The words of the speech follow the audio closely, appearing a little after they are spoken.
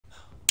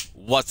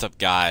What's up,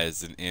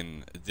 guys?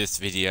 In this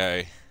video,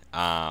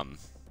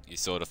 you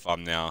saw the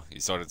thumbnail, you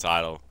saw the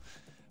title.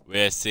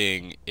 We're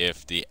seeing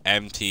if the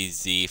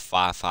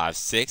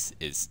MTZ-556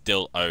 is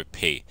still OP.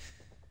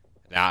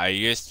 Now, it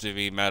used to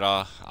be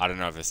meta. I don't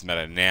know if it's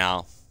meta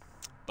now,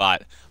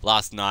 but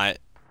last night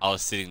I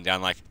was sitting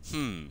down like,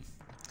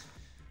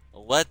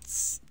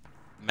 let's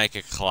make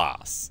a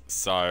class.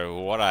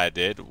 So what I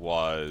did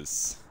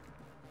was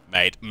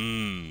made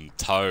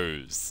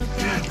toes.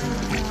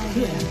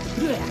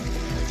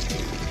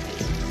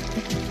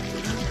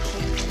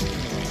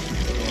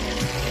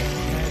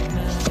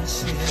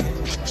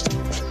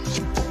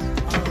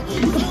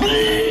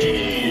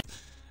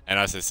 And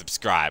I said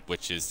subscribe,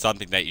 which is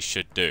something that you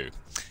should do.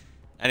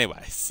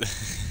 Anyways,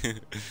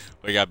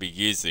 we're gonna be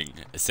using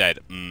said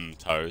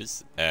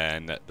toes,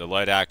 and the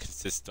loadout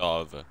consists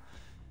of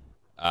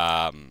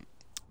the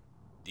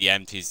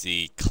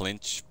MTZ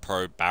Clinch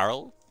Pro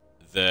Barrel,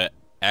 the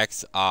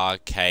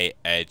XRK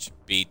Edge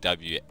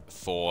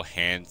BW4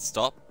 hand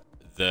stop,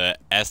 the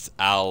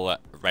SL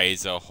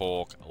Razor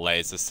Hawk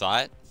laser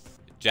sight,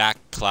 Jack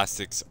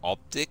Classics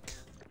optic,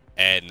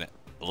 and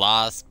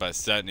last but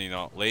certainly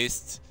not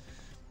least,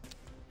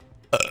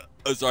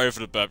 sorry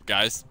for the burp,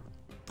 guys,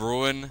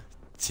 Bruin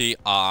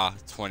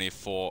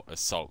TR24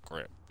 assault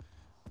grip.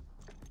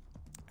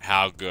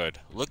 How good!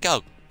 Look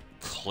how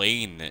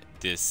clean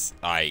this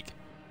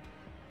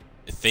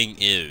thing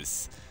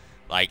is.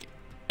 Like,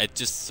 it's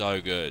just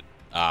so good.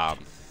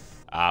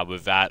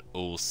 With that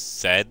all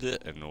said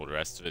and all the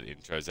rest of it,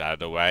 intros out of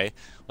the way,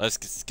 let's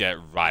just get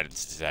right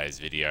into today's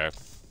video.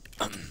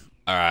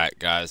 Alright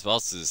guys,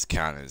 whilst this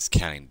count is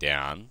counting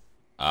down,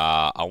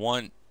 I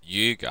want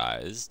you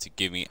guys to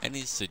give me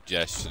any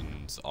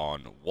suggestions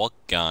on what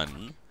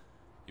gun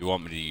you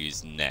want me to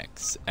use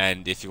next,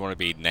 and if you want to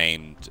be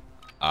named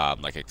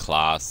like a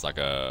class, like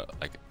a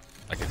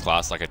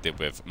class like I did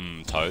with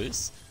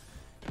toes.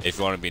 If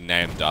you want to be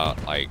named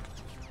like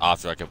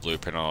after like a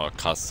blueprint or a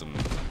custom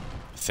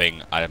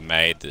thing I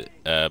made,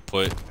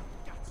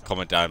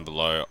 comment down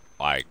below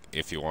like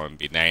if you want to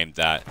be named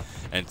that,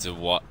 and to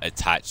what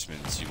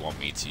attachments you want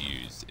me to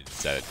use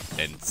instead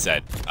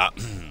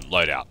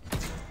loadout.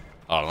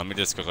 Oh, let me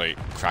just quickly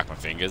crack my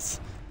fingers.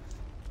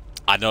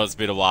 I know it's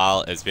been a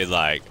while. It's been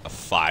like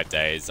 5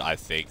 days, I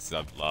think, since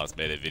I've last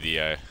made a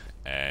video,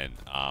 and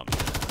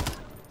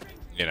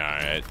you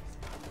know,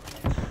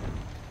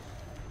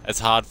 it's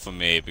hard for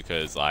me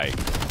because like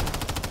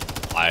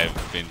I've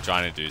been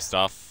trying to do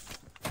stuff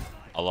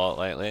a lot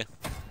lately,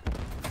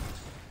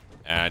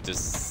 and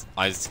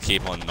I just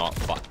keep on not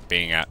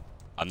being at.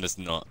 I'm just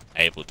not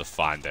able to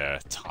find the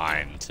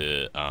time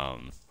to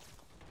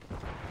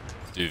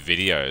do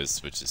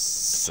videos, which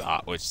just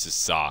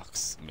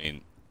sucks. I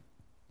mean,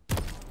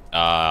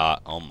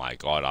 oh my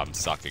god, I'm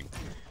sucking.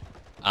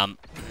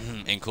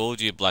 In Call of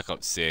Duty Black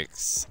Ops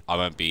 6,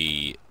 I'm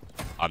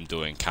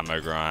doing camo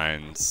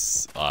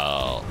grinds,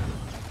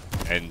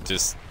 and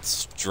just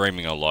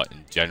streaming a lot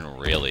in general,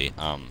 really.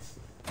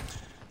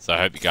 So I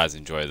hope you guys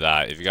enjoy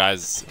that. If you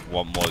guys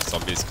want more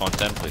zombies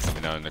content, please let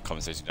me know in the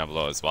comment section down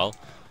below as well.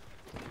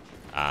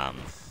 I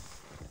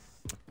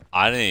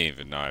don't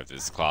even know if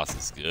this class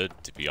is good,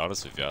 to be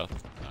honest with you.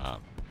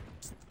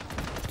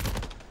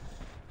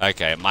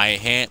 Okay,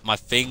 my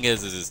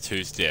fingers is just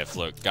too stiff.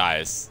 Look,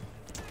 guys,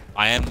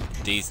 I am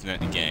decent at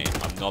the game.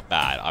 I'm not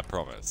bad, I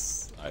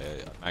promise. I'm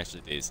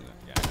actually decent at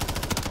the game.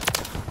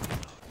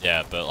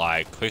 Yeah, but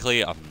like,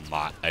 quickly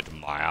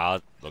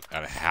admire, look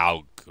at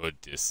how good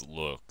this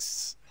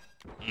looks.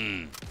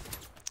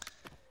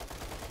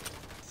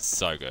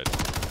 So good.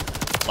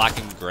 Black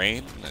and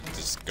green, it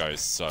just goes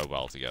so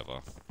well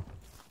together.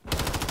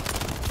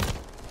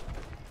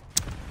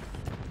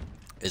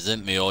 Is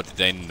it me, or did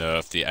they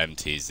nerf the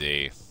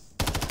MTZ?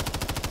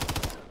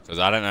 Because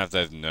I don't know if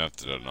they've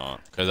nerfed it or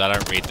not. Because I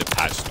don't read the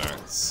patch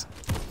notes,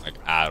 like,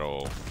 at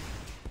all.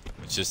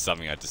 It's just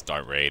something I just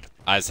don't read.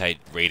 I just hate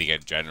reading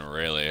in general,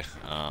 really.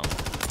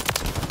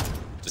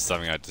 Just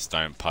something I just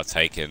don't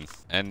partake in.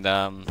 And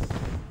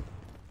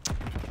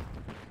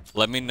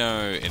let me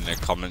know in the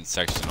comment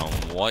section on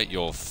what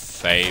your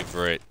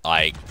favorite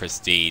like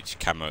prestige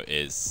camo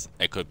is.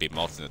 It could be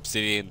molten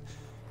obsidian,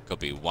 could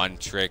be one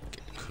trick,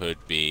 could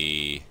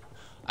be,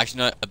 actually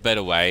no, a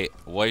better way,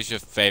 what is your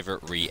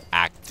favorite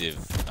reactive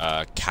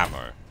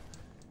camo?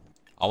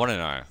 I want to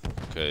know,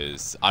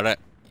 because I don't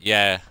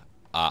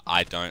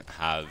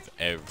have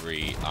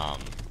every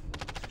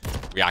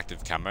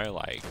reactive camo,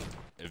 like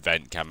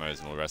event camos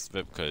and all the rest of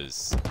it,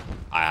 because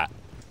I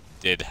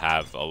did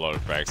have a lot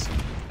of breaks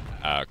from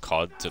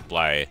COD to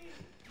play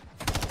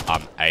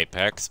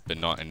Apex, but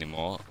not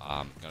anymore.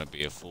 I'm gonna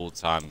be a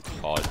full-time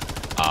COD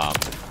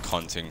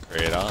content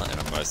creator, and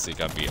I'm mostly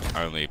gonna be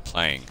only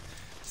playing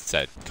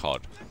said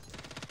COD.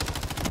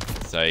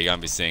 So you're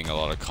gonna be seeing a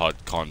lot of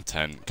COD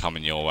content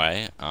coming your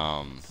way.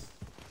 I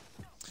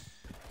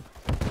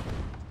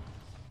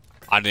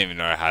don't even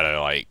know how to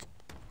like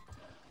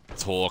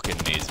talk in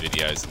these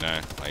videos, you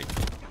know? Like,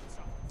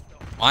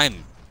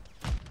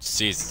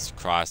 Jesus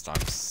Christ,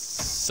 I'm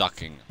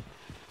sucking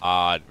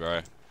hard,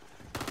 bro.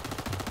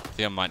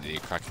 think I might need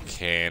to crack a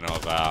can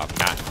of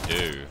Mountain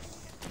Dew.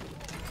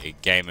 A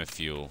gamer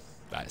fuel.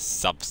 That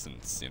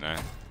substance, you know.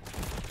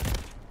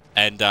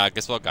 And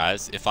guess what,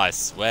 guys? If I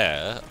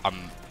swear,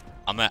 I'm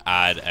gonna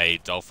add a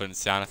dolphin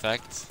sound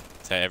effect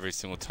to every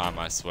single time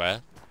I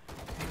swear.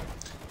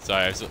 So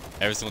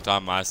every single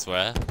time I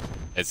swear,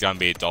 it's gonna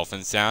be a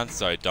dolphin sound.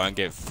 So don't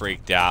get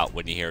freaked out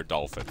when you hear a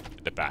dolphin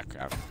in the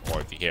background,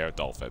 or if you hear a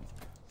dolphin.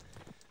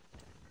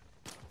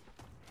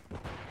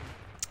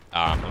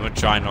 I'm gonna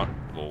try not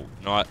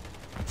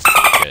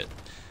shit.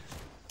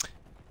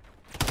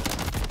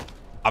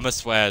 I'm gonna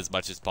swear as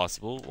much as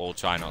possible, or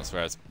try not to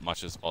swear as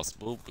much as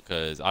possible,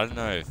 because I don't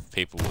know if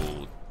people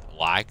will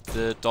like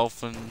the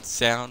dolphin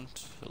sound.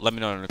 Let me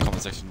know in the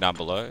comment section down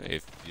below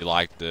if you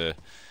like the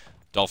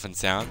dolphin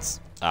sounds,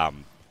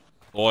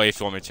 or if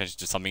you want me to change it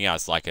to something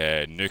else, like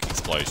a nuke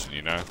explosion,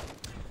 you know.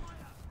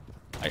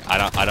 Like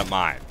I don't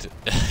mind.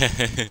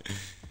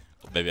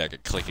 Maybe like a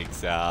clicking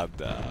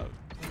sound.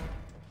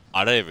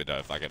 I don't even know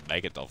if I can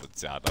make a dolphin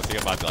sound. I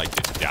think I might like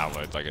just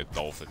download like a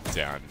dolphin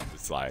sound.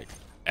 It's like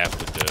F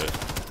with the,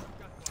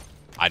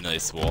 I nearly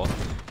swore,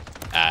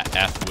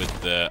 F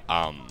with the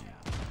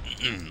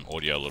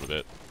audio a little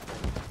bit.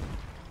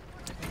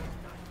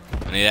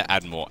 I need to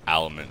add more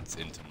elements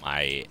into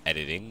my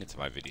editing, into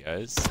my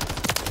videos,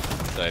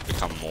 so they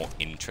become more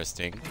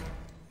interesting.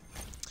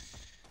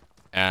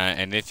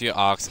 And if you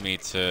ask me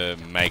to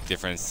make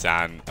different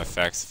sound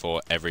effects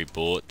for every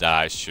bullet that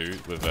I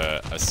shoot with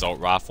a assault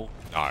rifle,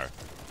 no,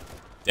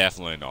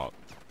 definitely not.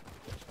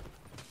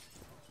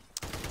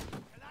 I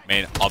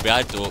mean, I'll be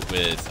able to do it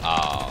with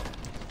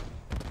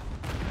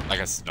like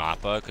a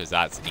sniper, because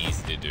that's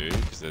easy to do,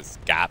 because there's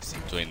gaps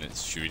between the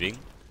shooting.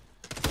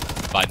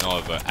 But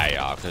not over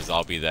AR, because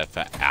I'll be there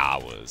for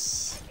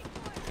hours,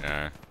 you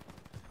know.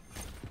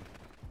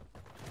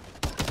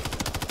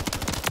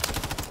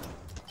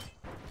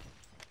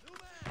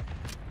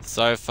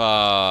 So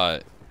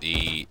far,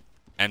 the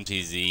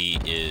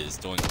MTZ is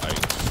doing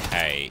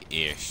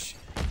okay-ish.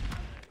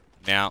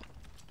 Now,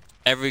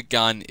 every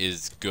gun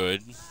is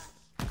good,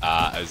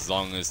 as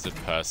long as the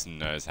person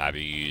knows how to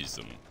use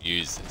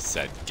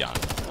said gun.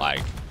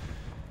 Like,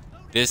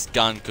 this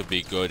gun could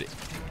be good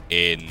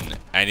in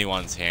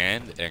anyone's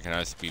hand, and it can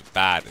also be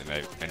bad in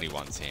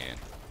anyone's hand.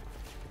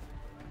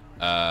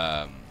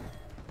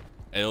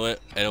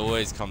 It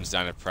always comes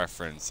down to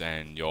preference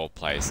and your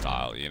play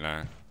style, you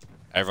know?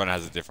 Everyone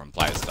has a different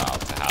play style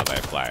to how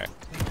they play.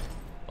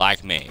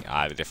 Like me,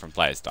 I have a different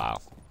play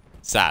style.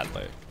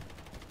 Sadly.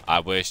 I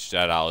wish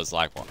that I was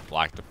like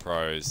the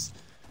pros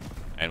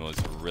and was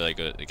really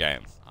good at the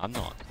game. I'm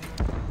not.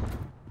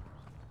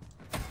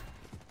 I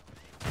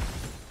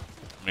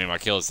mean, my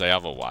kills say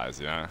otherwise,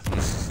 you know?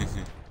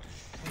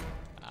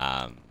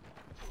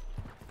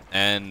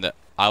 And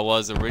I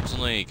was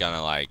originally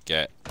gonna like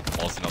get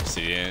molten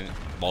obsidian,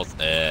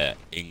 molten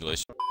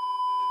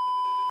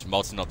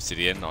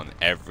obsidian on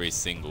every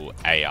single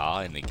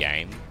AR in the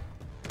game.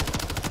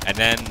 And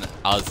then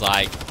I was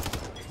like,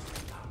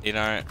 you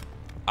know,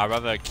 I'd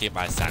rather keep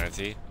my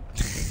sanity.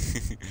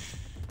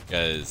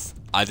 Because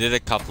I did a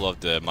couple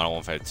of the Modern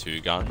Warfare 2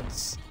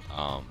 guns,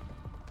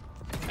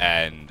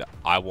 and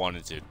I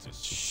wanted to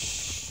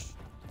just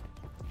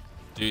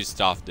do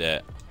stuff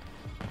that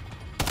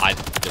I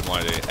didn't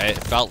want to do.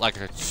 It felt like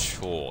a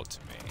chore to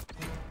me.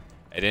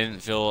 It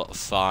didn't feel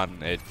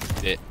fun. It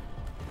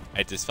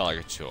just felt like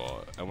a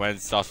chore. And when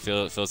stuff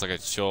feels like a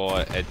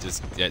chore, it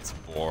just gets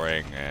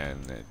boring,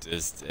 and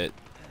it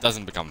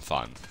doesn't become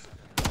fun.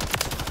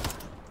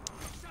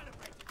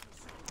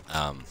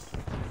 I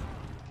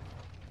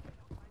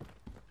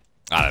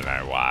don't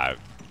know why.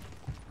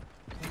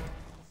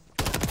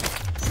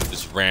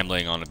 Just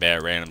rambling on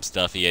about random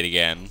stuff yet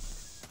again.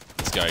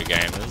 Let's go,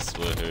 gamers.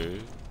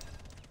 Woohoo.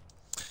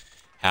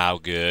 How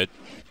good.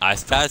 I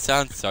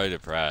sound so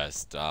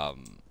depressed. When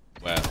I'm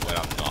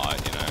not,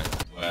 you know.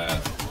 When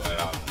I'm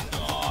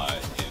not,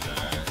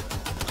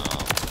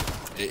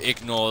 you know.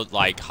 Ignore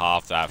like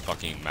half that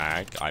fucking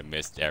mag. I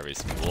missed every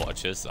single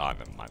watches. Oh,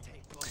 never mind.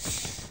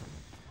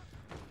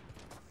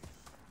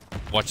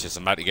 Watch this,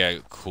 I'm about to get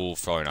a cool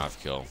throwing knife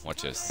kill.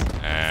 Watch this.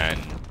 And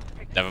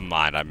never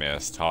mind, I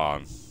missed. Hold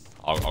on.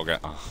 I'll get.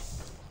 Oh,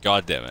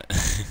 God damn it.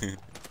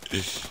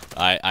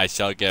 I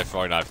shall get a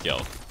throwing knife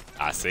kill.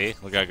 Ah, see?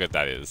 Look how good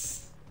that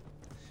is.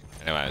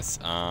 Anyways,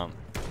 I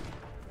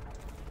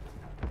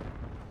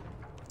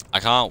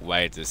can't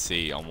wait to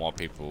see on what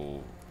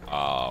people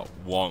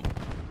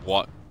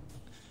what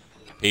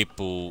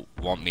people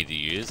want me to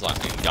use,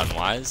 like in gun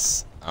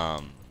wise.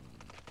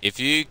 If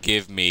you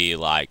give me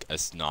like a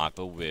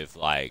sniper with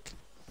like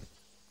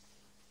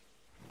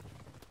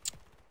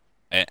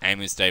an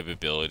aim and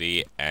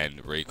stability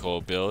and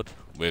recoil build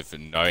with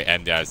no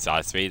MDI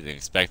side speed and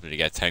expect me to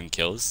get 10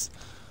 kills,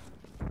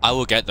 I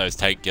will get those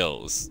 10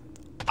 kills.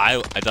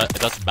 It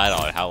doesn't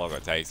matter how long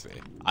it takes me.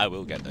 I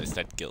will get those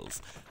 10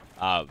 kills.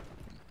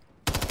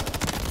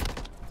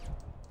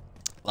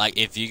 Like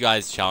if you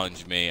guys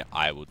challenge me,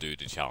 I will do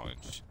the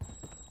challenge.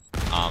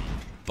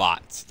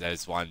 But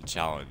there's one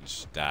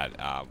challenge that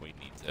we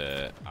need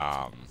to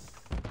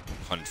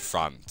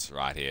confront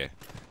right here.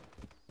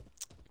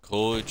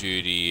 Call of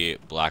Duty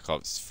Black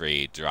Ops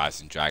 3 Drives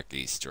and Drag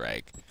Easter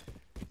egg.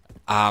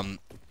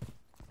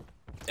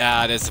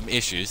 There's some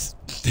issues.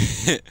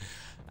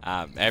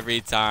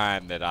 Every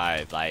time that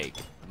I've like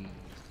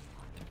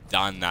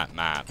done that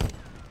map,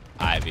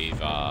 I've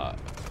either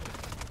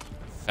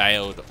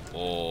failed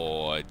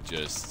or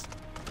just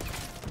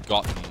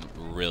gotten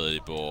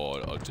really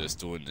bored of just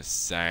doing the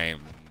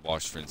same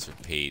wash, rinse,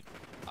 repeat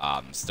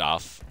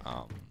stuff.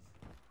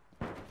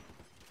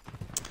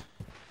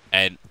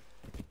 And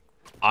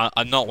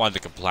I'm not one to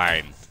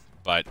complain,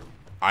 but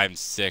I'm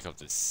sick of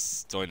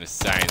this doing the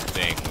same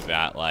thing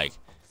without like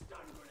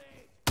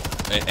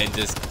and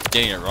just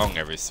getting it wrong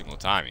every single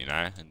time, you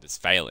know, and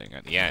just failing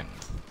at the end.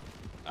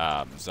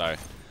 So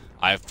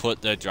I've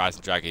put the Drives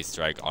and Drag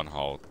Easter egg on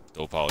hold.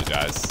 Do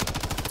apologize.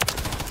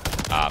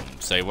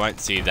 So you won't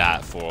see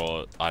that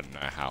for I don't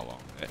know how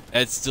long.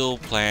 It's still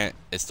in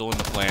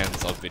the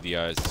plans of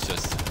videos. It's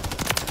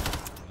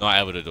just not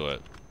able to do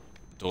it.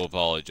 Do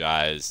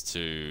apologize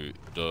to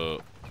the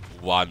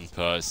one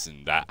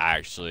person that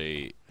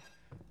actually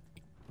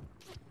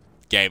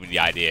gave me the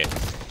idea.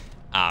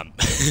 And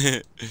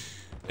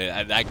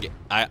that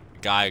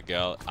guy or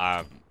girl,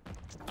 I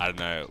don't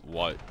know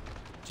what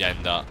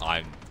gender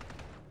I'm.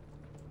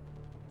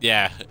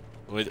 Yeah,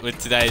 with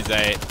today's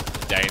day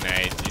and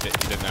age, you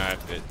don't know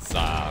if it's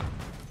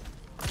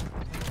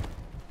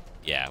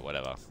yeah,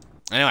 whatever.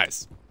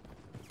 Anyways,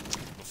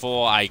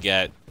 before I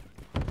get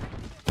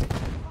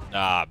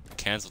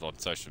cancelled on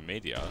social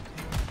media,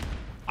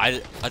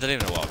 I don't even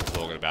know what I'm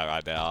talking about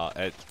right now.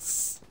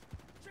 It's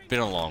been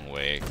a long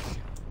week.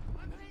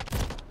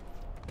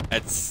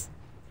 It's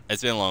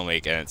been a long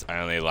week, and it's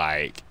only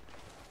like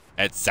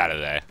it's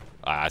Saturday.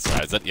 I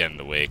swear it's at the end of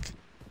the week.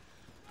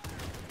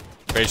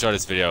 Pretty sure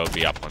this video will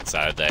be up on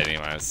Saturday,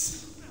 anyways.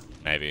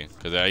 Maybe,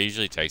 because it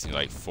usually takes me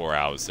like 4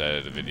 hours to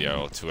edit a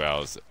video or 2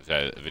 hours to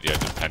edit a video,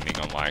 depending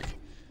on like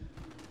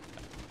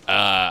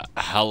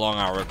how long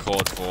I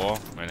record for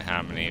and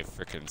how many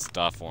freaking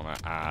stuff I want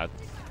to add.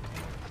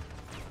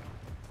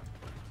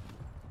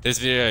 This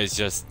video is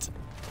just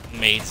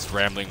me just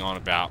rambling on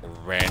about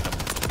random.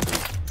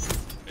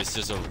 It's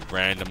just a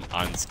random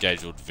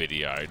unscheduled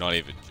video, not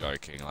even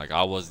joking. Like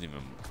I was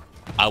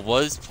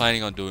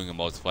planning on doing a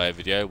multiplayer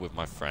video with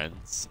my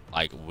friends.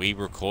 Like we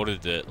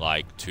recorded it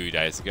like 2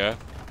 days ago.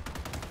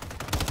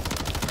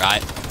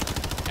 Right?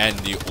 And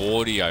the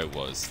audio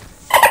was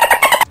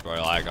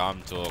bro, like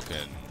I'm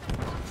talking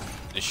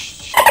the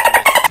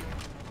shittiest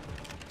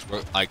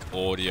like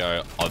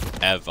audio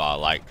of ever.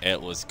 Like it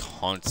was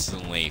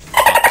constantly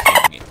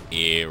fucking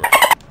eerie.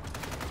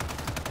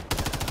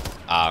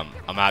 I'm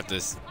gonna have to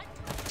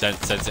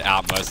censor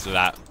out most of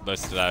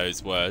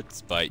those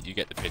words, but you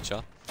get the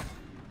picture.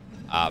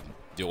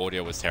 The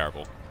audio was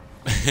terrible.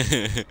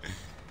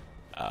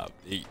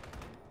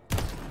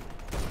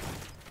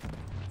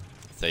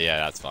 So yeah,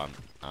 that's fun.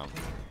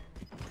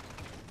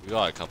 We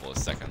got a couple of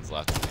seconds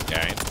left in the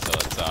game, so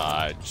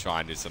let's try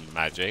and do some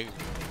magic.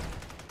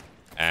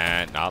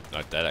 And nope,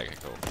 not dead. Okay,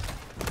 cool.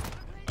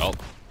 Oh,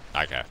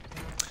 okay.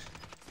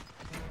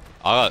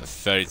 I got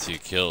 32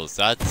 kills.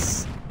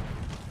 That's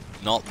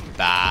not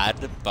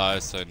bad, but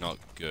also not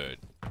good.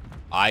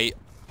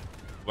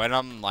 When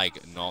I'm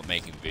like not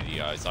making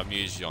videos, I'm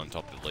usually on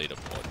top of the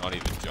leaderboard. Not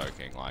even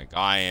joking. Like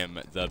I am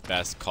the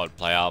best COD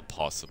player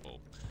possible.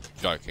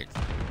 Joking.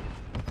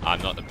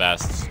 I'm not the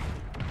best,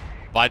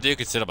 but I do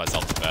consider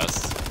myself the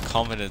best.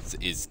 Confidence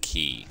is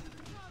key.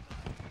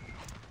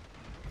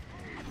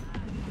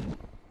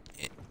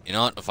 You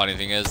know what the funny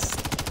thing is?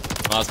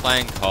 When I was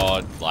playing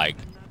COD like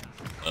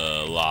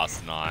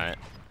last night,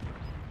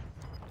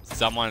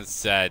 someone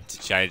said to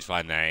change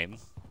my name.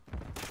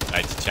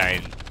 Like to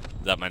change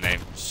that my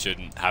name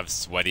shouldn't have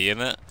sweaty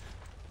in it.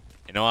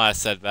 You know what I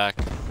said back?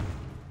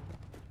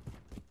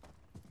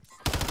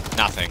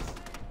 Nothing.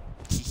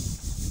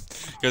 Because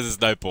there's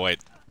no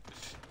point.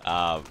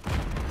 But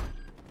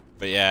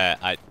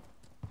yeah,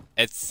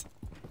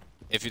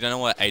 if you don't know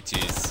what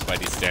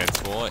ATSweaty stands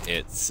for,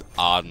 it's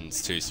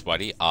Arden's Too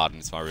Sweaty.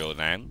 Arden's my real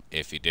name,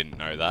 if you didn't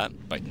know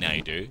that, but now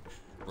you do.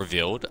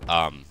 Revealed.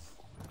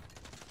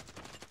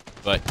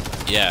 But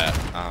yeah,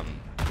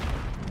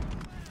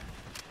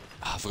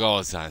 I forgot what I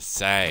was gonna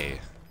say.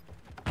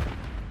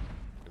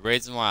 The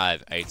reason why I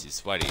have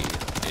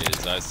ATSweaty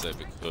is also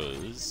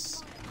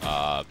because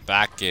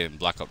back in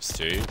Black Ops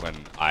 2, when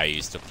I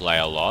used to play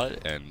a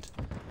lot, and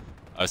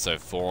also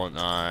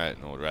Fortnite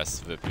and all the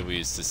rest of it, people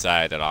used to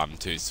say that I'm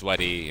too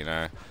sweaty, you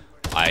know.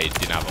 I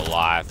didn't have a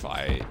life,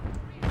 I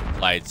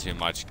played too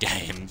much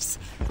games,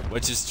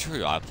 which is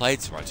true, I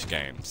played too much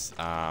games,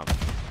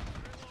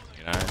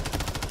 you know.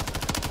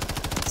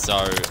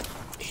 So,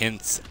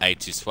 hence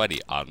ATSweaty,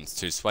 Arden's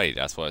Too Sweaty,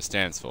 that's what it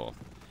stands for.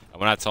 And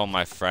when I told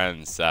my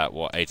friends that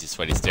what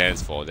ATSweaty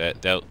stands for, they're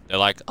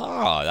like,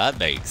 oh, that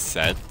makes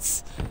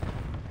sense.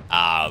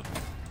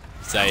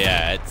 So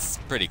yeah, it's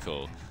pretty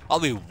cool.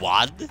 We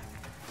won?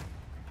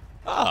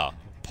 Oh,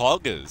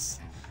 poggers.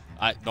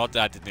 Not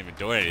that I didn't even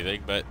do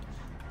anything, but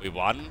we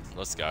won.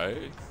 Let's go.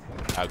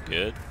 How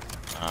good.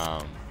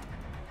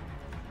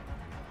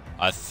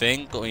 I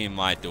think we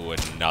might do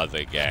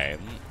another game.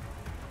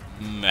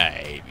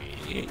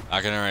 Maybe.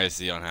 I can already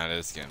see on how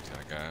this game's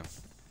gonna go.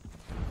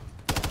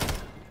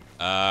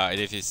 And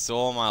if you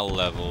saw my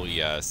level,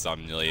 yes,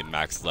 I'm nearly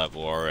max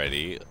level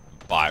already.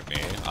 Bite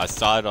me. I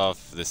started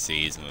off the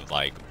season with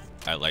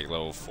at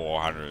level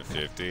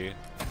 450.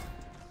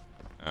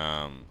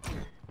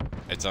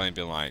 It's only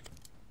been like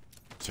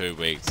 2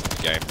 weeks of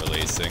the game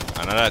releasing.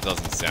 I know that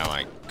doesn't sound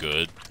like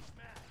good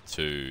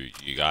to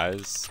you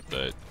guys,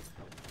 but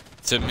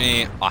to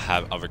me, I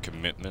have other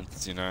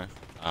commitments, you know.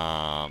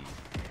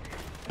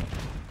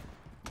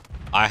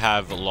 I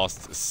have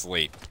lost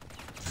sleep,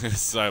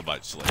 so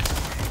much sleep,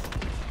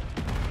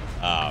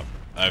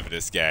 over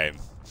this game.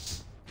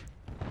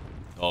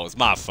 Well, it's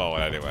my fault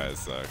anyway,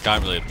 so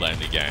can't really blame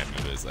the game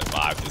if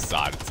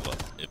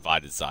I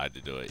decide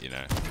to do it, you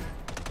know.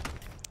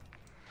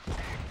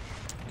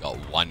 Got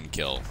 1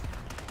 kill,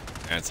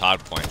 and it's hard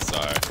point, so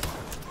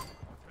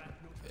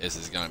this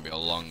is gonna be a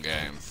long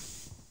game.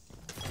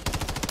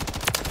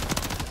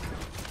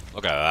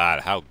 Look at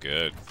that, how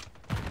good.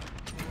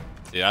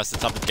 See, that's the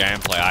type of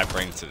gameplay I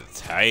bring to the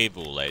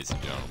table, ladies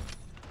and gentlemen.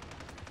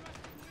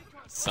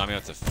 Summing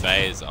up to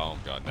phase. Oh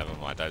god, never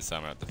mind. Don't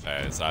summon up to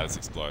phase. I just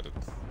exploded.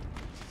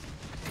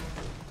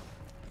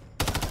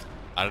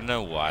 I don't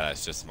know why,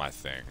 that's just my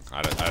thing.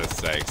 I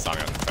just say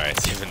summing up to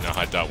phase, even though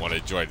I don't want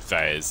to join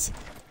phase.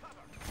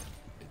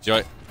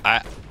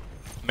 I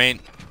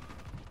mean,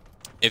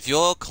 if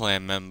you're a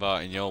clan member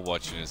and you're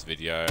watching this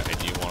video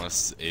and you want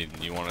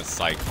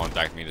to like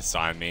contact me to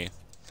sign me,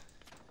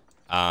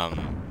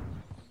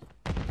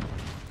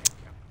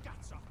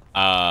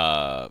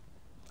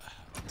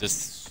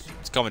 just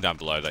comment down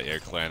below that you're a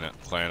clan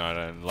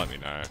owner and let me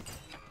know.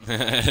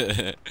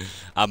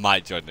 I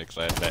might join the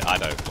clan, but I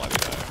don't bloody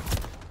know.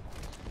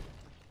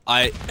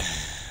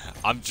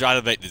 I'm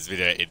trying to make this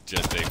video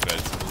interesting, but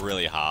it's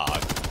really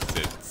hard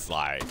since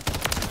like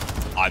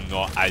I'm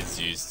not as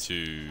used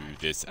to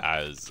this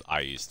as I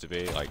used to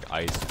be. Like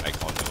I used to make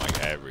content like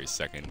every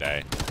second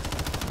day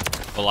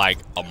for like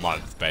a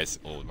month,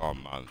 basically. Well, not a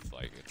month,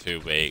 like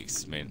 2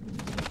 weeks. I mean,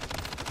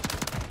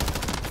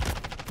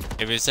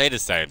 if you say the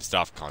same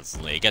stuff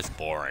constantly, it gets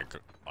boring,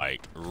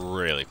 like,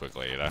 really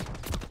quickly, you know?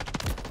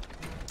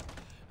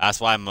 That's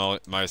why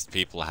most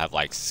people have,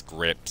 like,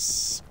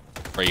 scripts,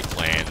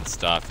 pre-planned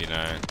stuff, you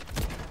know?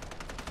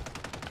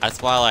 That's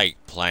why, like,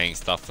 playing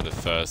stuff for the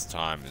first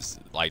time is,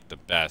 like, the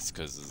best,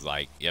 because it's,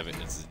 like,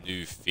 it's a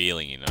new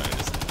feeling, you know?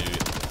 It's a new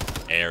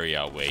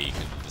area where you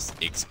can just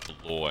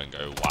explore and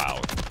go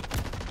wild.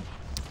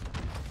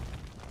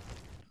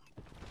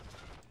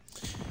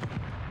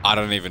 I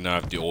don't even know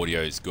if the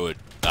audio is good.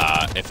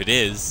 If it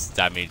is,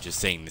 that means you're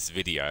seeing this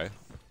video.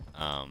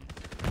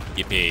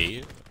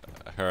 Yippee.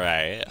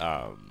 Hooray.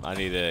 I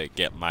need to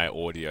get my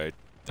audio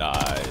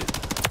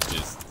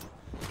just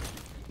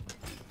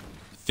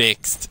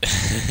fixed.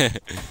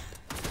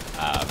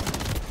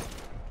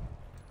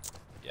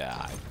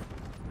 Yeah.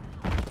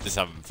 Just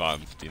having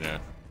fun, you know.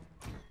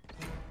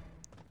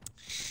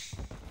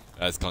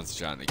 Let's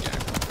concentrate on the game.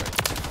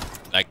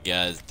 That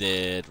guy's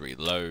dead.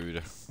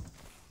 Reload.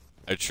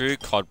 A true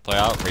COD player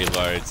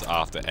reloads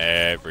after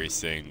every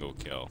single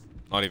kill.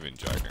 Not even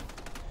joking.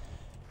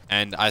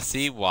 And I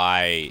see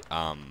why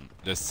all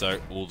the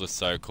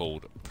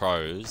so-called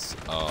pros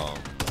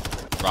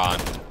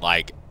run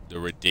like the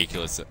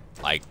ridiculous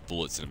like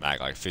bullets in the mag,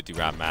 like 50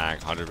 round mag,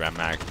 100 round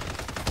mag,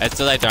 and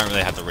so they don't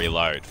really have to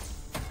reload.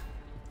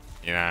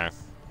 You know.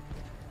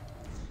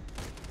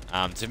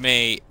 To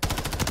me,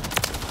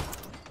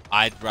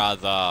 I'd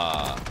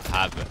rather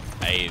have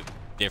a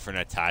different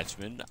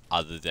attachment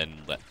other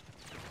than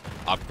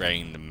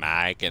upgrading the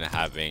mag and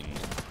having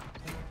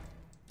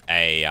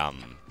a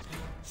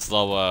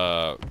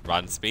slower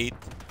run speed.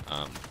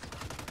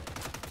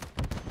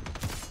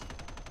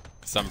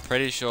 So I'm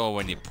pretty sure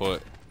when you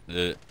put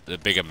the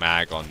bigger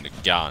mag on the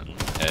gun,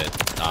 it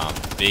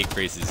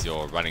decreases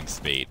your running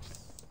speed,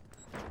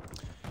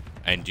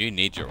 and you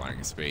need your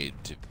running speed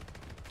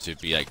to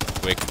be like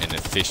quick and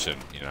efficient,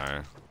 you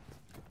know.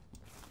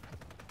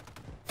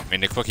 I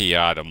mean, the quicker you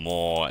are, the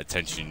more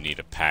attention you need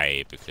to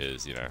pay,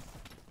 because, you know.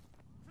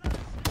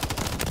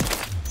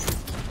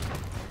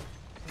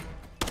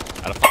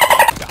 How the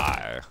fuck did I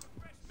die?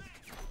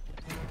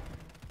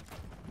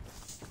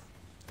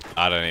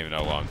 I don't even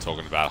know what I'm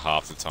talking about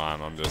half the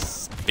time. I'm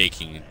just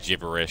speaking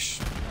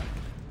gibberish.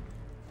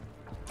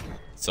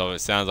 So it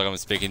sounds like I'm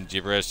speaking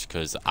gibberish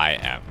because I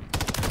am.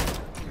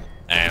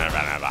 And I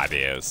ran out of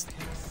ideas.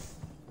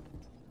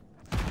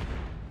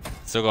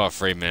 Still got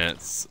 3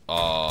 minutes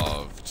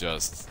of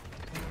just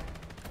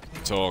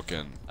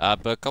talking.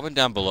 But comment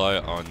down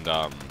below on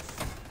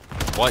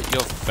what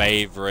your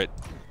favorite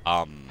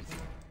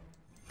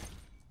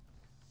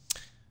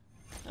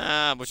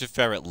what's your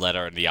favorite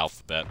letter in the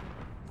alphabet?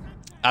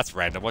 That's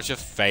random. What's your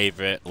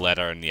favorite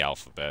letter in the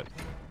alphabet?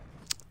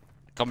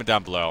 Comment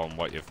down below on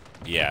what your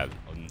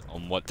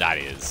on what that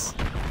is.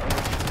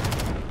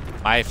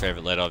 My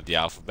favorite letter of the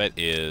alphabet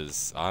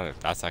is, I don't know,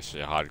 that's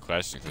actually a hard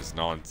question because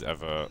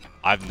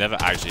I've never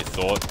actually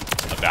thought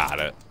about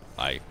it.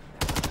 Like,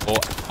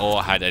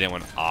 or had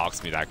anyone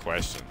ask me that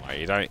question. Like,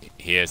 you don't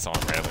hear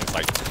someone randomly. It's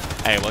like,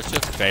 hey, what's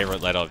your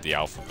favorite letter of the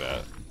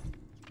alphabet?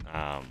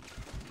 I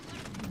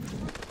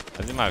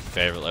think my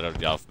favorite letter of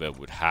the alphabet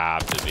would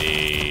have to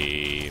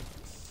be,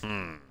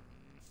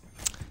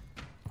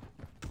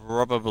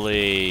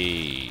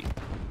 probably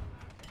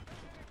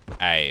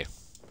A.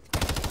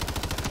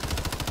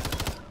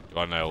 You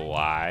wanna know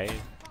why?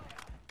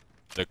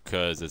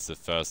 Because it's the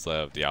first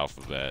letter of the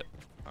alphabet.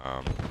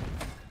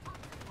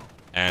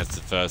 And it's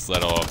the first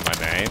letter of my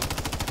name.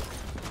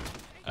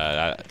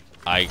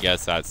 I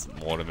guess that's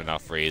more than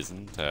enough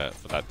reason for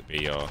that to be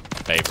your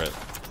favorite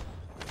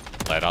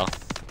letter.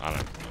 I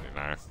don't really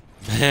know.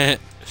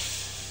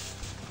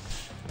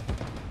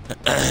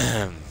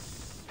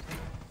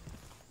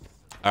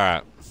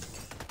 Alright.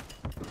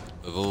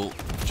 With all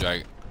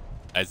joke,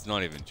 it's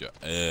not even joke.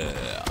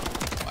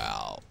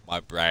 Wow, my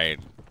brain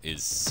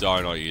is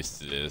so not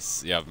used to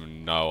this. You have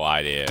no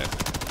idea.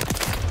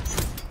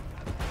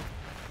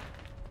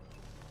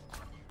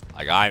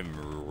 Like,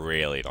 I'm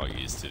really not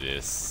used to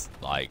this,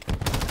 like,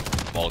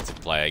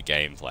 multiplayer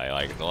gameplay.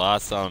 Like, the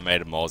last time I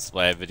made a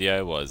multiplayer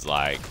video was,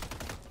 like,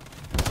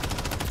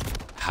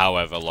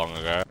 however long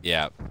ago.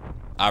 Yeah,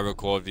 I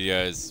record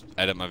videos,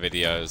 edit my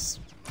videos.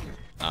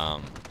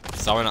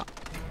 Someone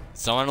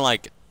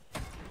like,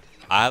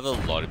 I have a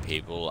lot of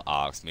people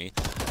ask me,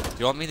 do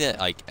you want me to,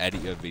 like,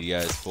 edit your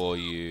videos for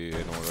you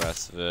and all the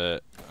rest of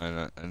it?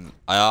 And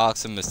I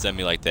ask them to send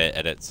me, like, their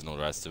edits and all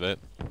the rest of it.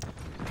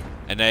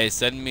 And they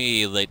send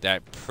me, like,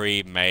 that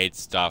pre-made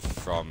stuff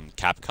from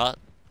CapCut.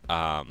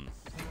 I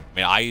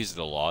mean, I use it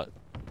a lot.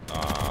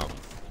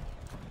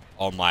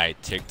 On my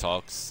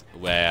TikToks,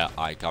 where,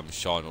 like, I'm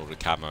showing all the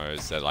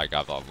camos that, like,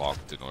 I've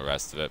unlocked and all the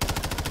rest of it.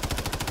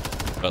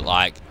 But,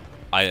 like,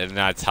 and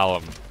I tell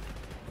them,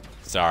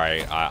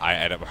 sorry, I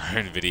edit my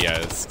own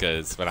videos,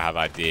 because when I have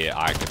an idea,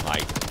 I can,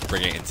 like,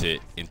 bring it into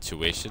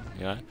intuition,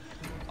 you know?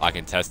 I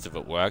can test if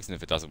it works, and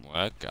if it doesn't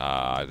work,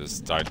 I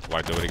just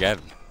won't do it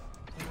again.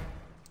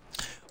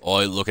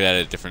 Or look at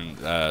it a different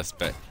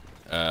perspective.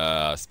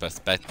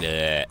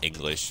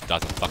 English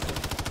doesn't fucking...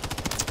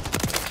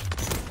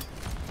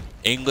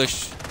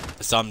 English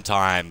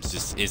sometimes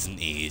just isn't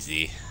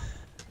easy.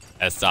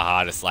 It's the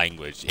hardest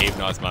language. Even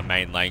though it's my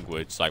main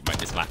language, like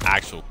it's my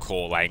actual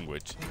core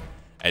language,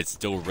 it's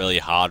still really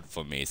hard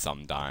for me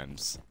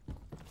sometimes.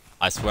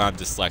 I swear I'm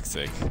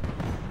dyslexic.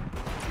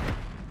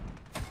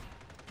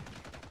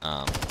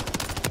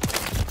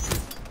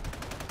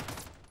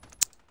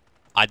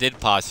 I did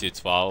pass year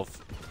 12.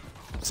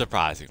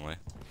 Surprisingly.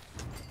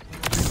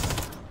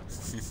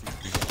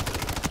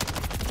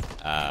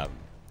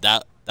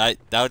 That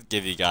would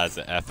give you guys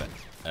an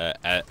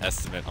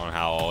estimate on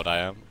how old I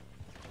am.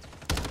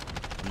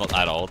 I'm not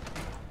that old,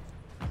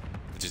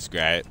 which is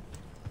great.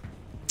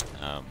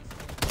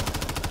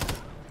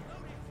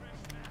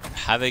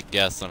 Have a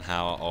guess on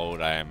how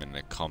old I am in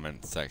the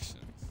comment section.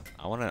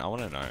 I wanna know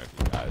if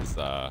you guys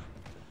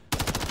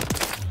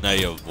know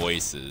your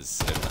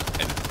voices,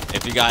 and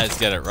if you guys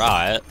get it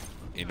right,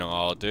 you know what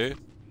I'll do?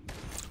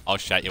 I'll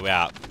shout you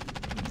out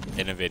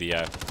in a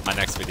video. My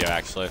next video,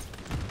 actually.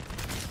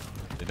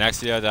 The next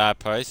video that I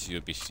post,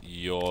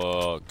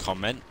 your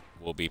comment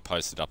will be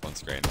posted up on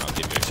screen, and I'll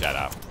give you a shout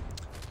out.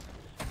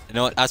 You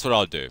know what? That's what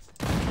I'll do.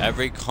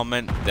 Every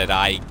comment that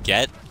I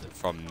get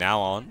from now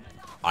on,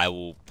 I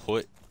will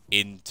put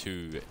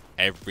into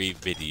every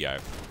video.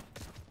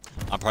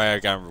 I'm probably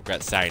going to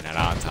regret saying that,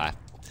 aren't I?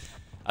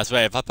 I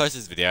swear, if I post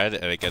this video and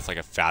it gets like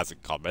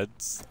 1,000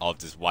 comments of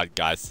just one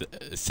guy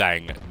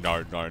saying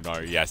no, no, no,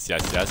 yes,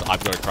 yes, yes, I'm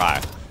gonna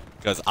cry.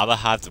 Because I'm gonna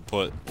have to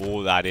put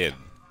all that in.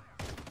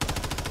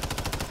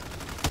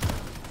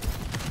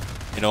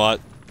 You know what?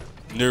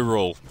 New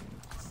rule.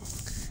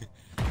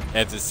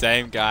 If the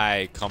same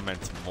guy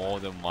comments more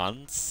than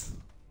once,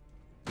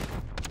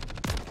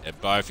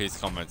 both his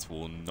comments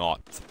will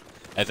not.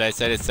 If they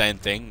say the same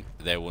thing,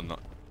 they will not.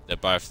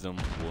 Both of them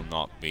will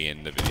not be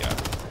in the video.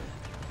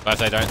 But if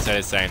they don't say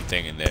the same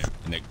thing and they're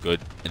good,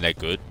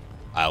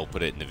 I'll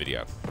put it in the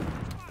video.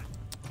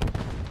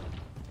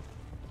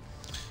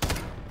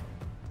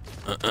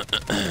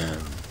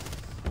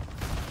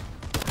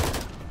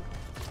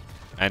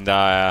 And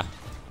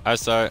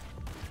also,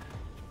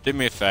 do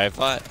me a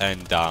favor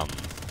and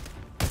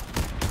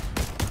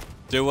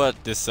do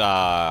what this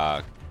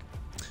save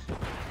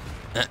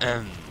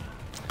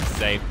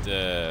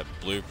the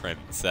blueprint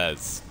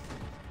says.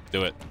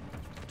 Do it.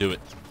 Do it.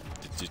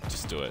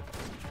 Just do it.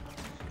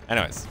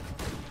 Anyways,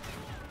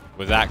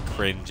 with that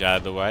cringe out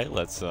of the way,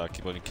 let's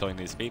keep on killing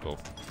these people.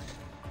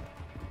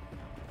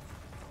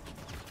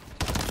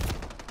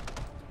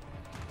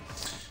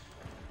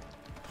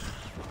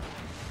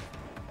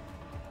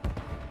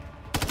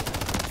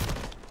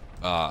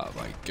 Oh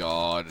my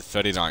god,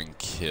 39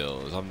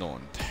 kills. I'm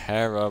doing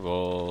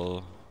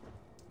terrible.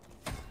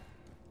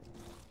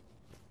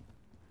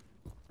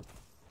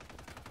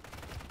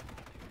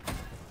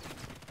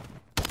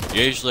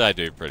 Usually I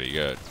do pretty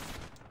good.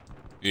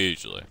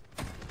 Usually.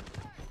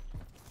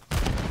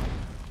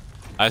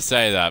 I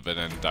say that, but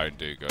then don't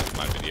do good in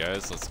my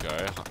videos. Let's go.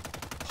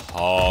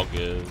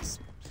 Hoggers.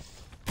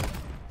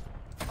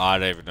 I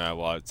don't even know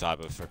what type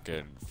of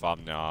freaking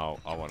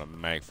thumbnail I want to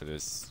make for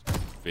this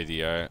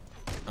video.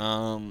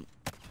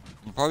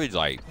 Probably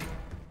like,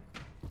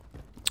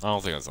 I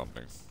don't think of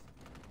something.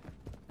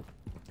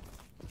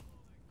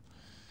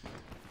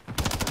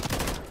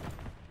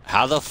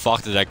 How the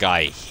fuck did that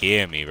guy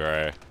hear me,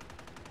 bro?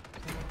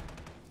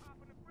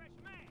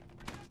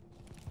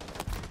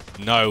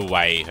 No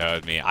way he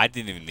heard me. I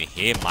didn't even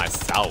hear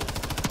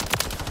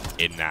myself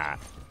in that.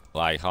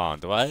 Like, hold on,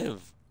 do I have...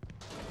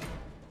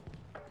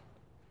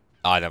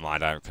 Oh, never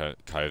mind, I don't have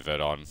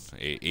covert on.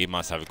 He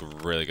must have a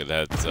really good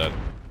headset.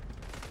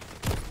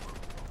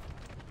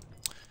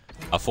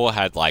 I thought I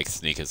had, like,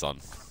 sneakers on.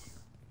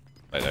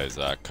 Like those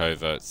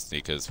covert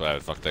sneakers, whatever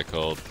the fuck they're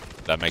called.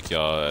 That make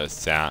your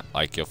sound,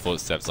 like your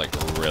footsteps, like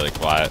really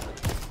quiet.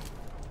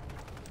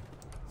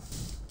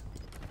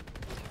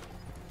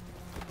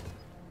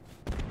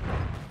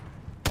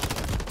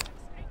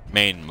 I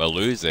mean, we're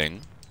losing,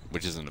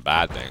 which isn't a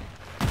bad thing.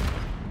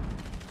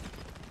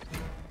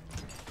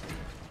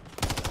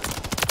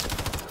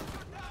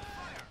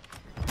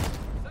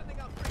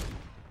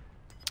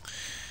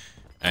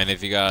 And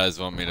if you guys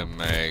want me to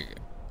make,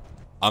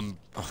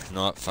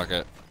 not fuck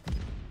it.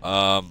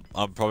 I'm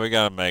probably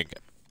gonna make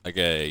like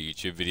a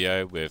YouTube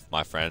video with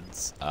my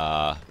friends.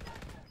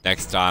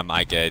 Next time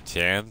I get a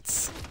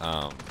chance.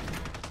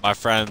 My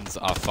friends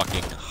are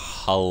fucking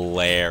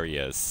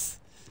hilarious.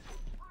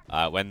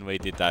 When we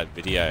did that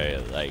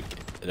video, like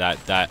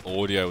that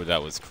audio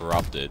that was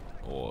corrupted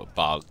or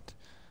bugged.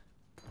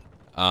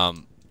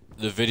 The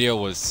video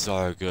was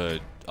so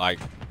good. Like,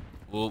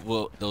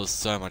 there was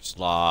so much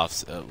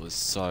laughs. It was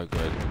so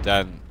good.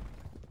 Then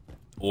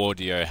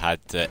audio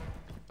had to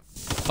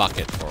fuck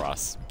it for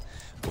us.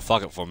 Well,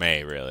 fuck it for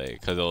me, really,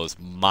 because it was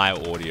my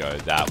audio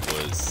that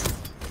was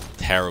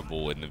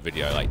terrible in the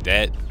video. Like,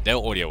 their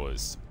audio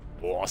was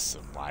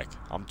awesome. Like,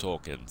 I'm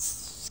talking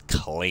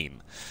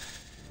clean.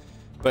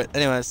 But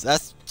anyways,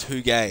 that's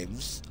 2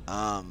 games.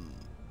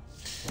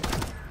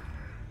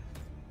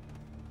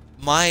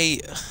 My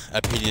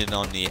opinion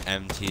on the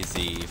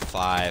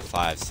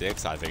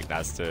MTZ-556, I think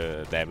that's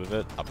the name of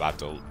it. I'm about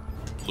to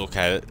look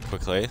at it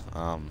quickly.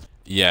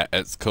 Yeah,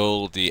 it's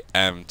called the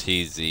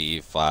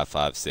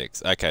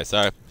MTZ-556. Okay,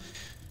 so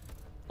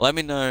let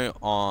me know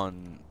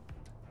on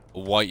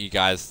what you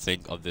guys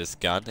think of this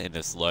gun and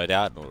this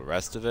loadout and all the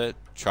rest of it.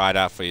 Try it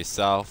out for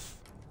yourself.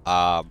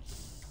 And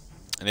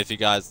if you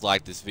guys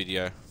like this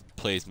video,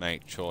 please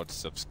make sure to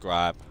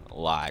subscribe,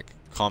 like,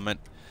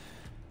 comment.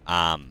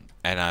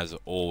 And as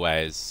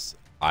always,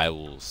 I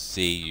will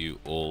see you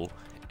all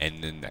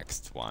in the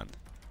next one.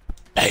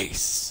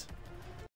 Peace.